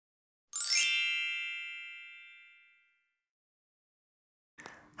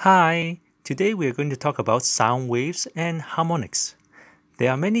Hi, today we are going to talk about sound waves and harmonics.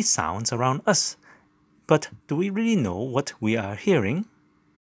 There are many sounds around us, but do we really know what we are hearing?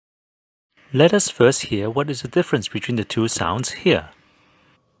 Let us first hear what is the difference between the two sounds here.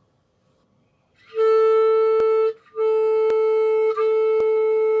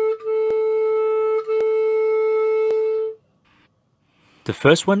 The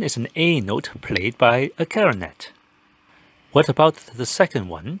first one is an A note played by a clarinet. What about the second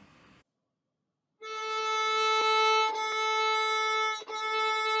one?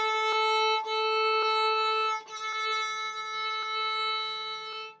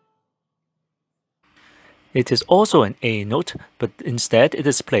 It is also an A note, but instead it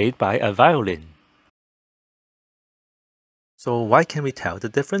is played by a violin. So why can we tell the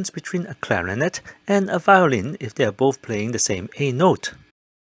difference between a clarinet and a violin if they are both playing the same A note?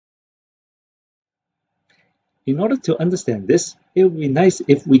 In order to understand this, it would be nice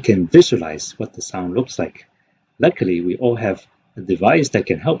if we can visualize what the sound looks like. Luckily, we all have a device that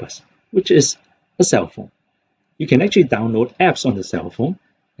can help us, which is a cell phone. You can actually download apps on the cell phone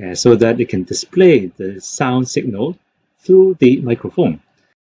so that it can display the sound signal through the microphone.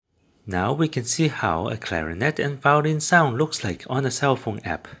 Now we can see how a clarinet and violin sound looks like on a cell phone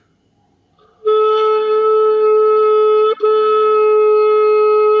app.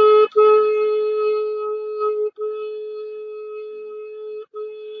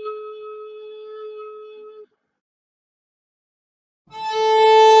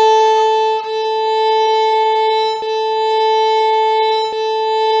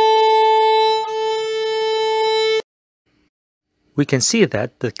 We can see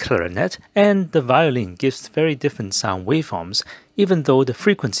that the clarinet and the violin gives very different sound waveforms, even though the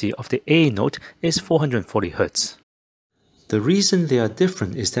frequency of the A note is 440 Hz. The reason they are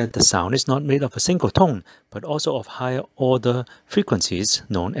different is that the sound is not made of a single tone, but also of higher order frequencies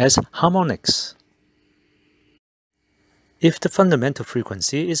known as harmonics. If the fundamental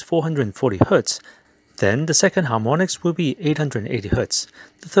frequency is 440 Hz, then the second harmonics will be 880 Hz,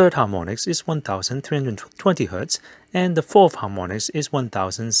 the third harmonics is 1320 Hz, and the fourth harmonics is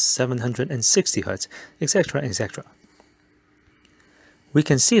 1760 Hz, etc. etc. We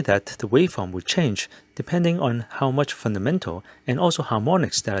can see that the waveform will change depending on how much fundamental and also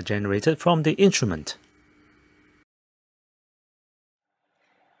harmonics that are generated from the instrument.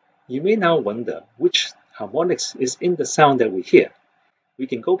 You may now wonder which harmonics is in the sound that we hear. We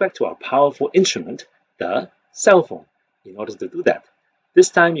can go back to our powerful instrument, the cell phone, in order to do that. This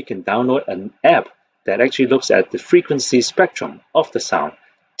time you can download an app that actually looks at the frequency spectrum of the sound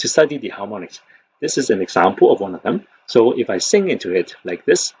to study the harmonics. This is an example of one of them. So if I sing into it like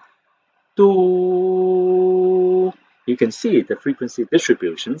this, doo, you can see the frequency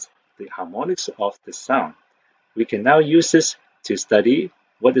distributions, the harmonics of the sound. We can now use this to study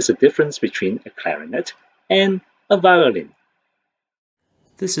what is the difference between a clarinet and a violin.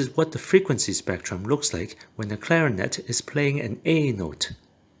 This is what the frequency spectrum looks like when the clarinet is playing an A note.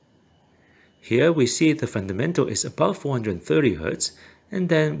 Here we see the fundamental is above 430 Hz, and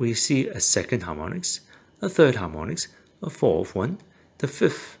then we see a second harmonics, a third harmonics, a fourth one, the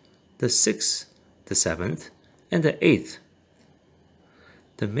fifth, the sixth, the seventh, and the eighth.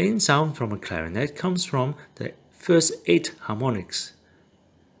 The main sound from a clarinet comes from the first 8 harmonics.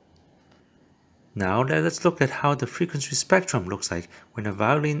 Now let us look at how the frequency spectrum looks like when a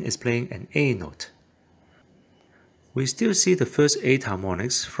violin is playing an A note. We still see the first 8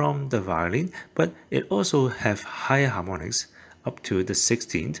 harmonics from the violin, but it also have higher harmonics up to the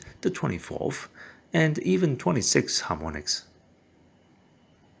 16th, the 24th, and even 26th harmonics.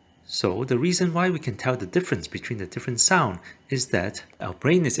 So the reason why we can tell the difference between the different sound is that our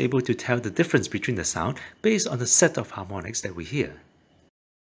brain is able to tell the difference between the sound based on the set of harmonics that we hear.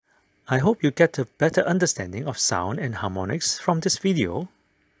 I hope you get a better understanding of sound and harmonics from this video.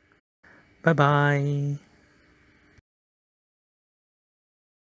 Bye bye.